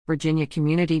Virginia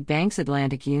Community Bank's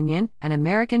Atlantic Union and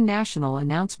American National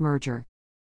announce merger.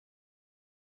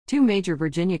 Two major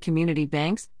Virginia community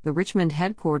banks, the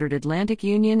Richmond-headquartered Atlantic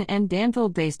Union and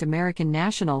Danville-based American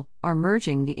National, are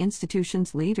merging, the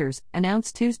institution's leaders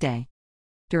announced Tuesday.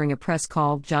 During a press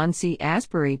call, John C.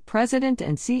 Asbury, president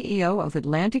and CEO of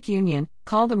Atlantic Union,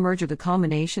 called the merger the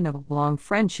culmination of a long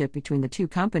friendship between the two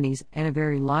companies and a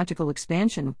very logical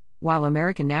expansion, while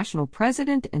American National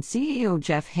president and CEO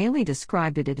Jeff Haley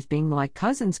described it as being like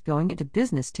cousins going into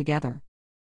business together.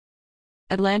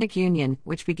 Atlantic Union,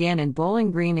 which began in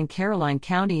Bowling Green in Caroline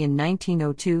County in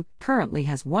 1902, currently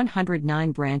has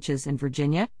 109 branches in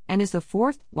Virginia and is the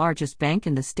fourth largest bank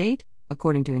in the state,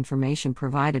 according to information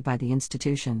provided by the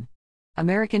institution.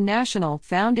 American National,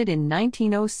 founded in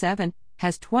 1907,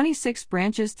 has 26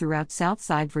 branches throughout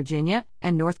Southside Virginia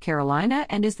and North Carolina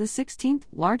and is the 16th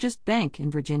largest bank in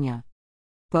Virginia.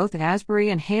 Both Asbury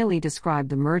and Haley described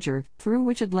the merger, through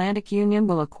which Atlantic Union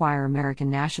will acquire American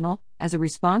National, as a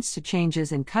response to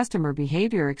changes in customer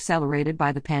behavior accelerated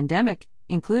by the pandemic,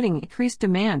 including increased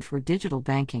demand for digital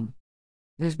banking.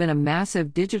 "There's been a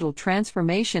massive digital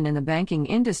transformation in the banking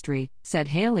industry," said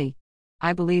Haley.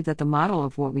 "I believe that the model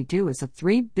of what we do as a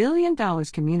 $3 billion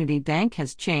community bank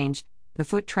has changed. The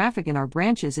foot traffic in our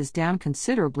branches is down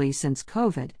considerably since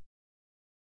COVID."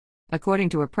 According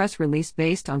to a press release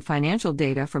based on financial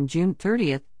data from June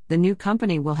 30, the new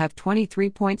company will have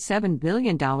 $23.7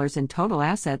 billion in total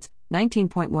assets,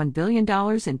 $19.1 billion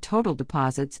in total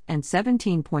deposits, and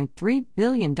 $17.3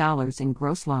 billion in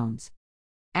gross loans.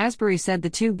 Asbury said the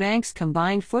two banks'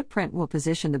 combined footprint will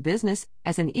position the business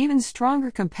as an even stronger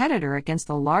competitor against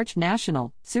the large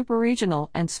national, superregional,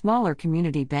 and smaller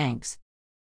community banks.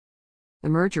 The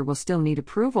merger will still need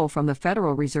approval from the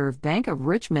Federal Reserve Bank of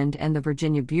Richmond and the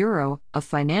Virginia Bureau of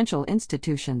Financial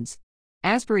Institutions.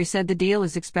 Asbury said the deal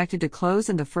is expected to close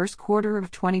in the first quarter of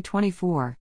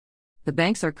 2024. The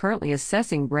banks are currently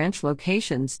assessing branch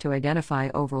locations to identify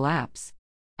overlaps.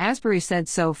 Asbury said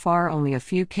so far only a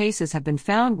few cases have been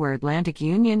found where Atlantic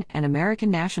Union and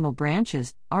American National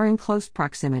branches are in close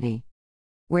proximity.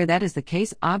 Where that is the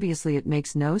case, obviously it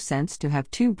makes no sense to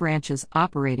have two branches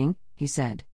operating, he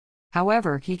said.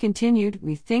 However, he continued,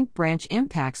 we think branch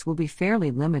impacts will be fairly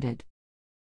limited.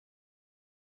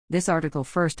 This article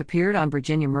first appeared on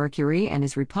Virginia Mercury and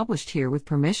is republished here with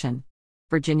permission.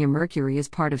 Virginia Mercury is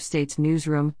part of States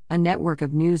Newsroom, a network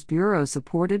of news bureaus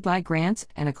supported by grants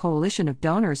and a coalition of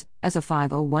donors, as a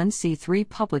 501c3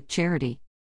 public charity.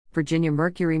 Virginia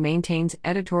Mercury maintains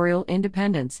editorial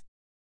independence.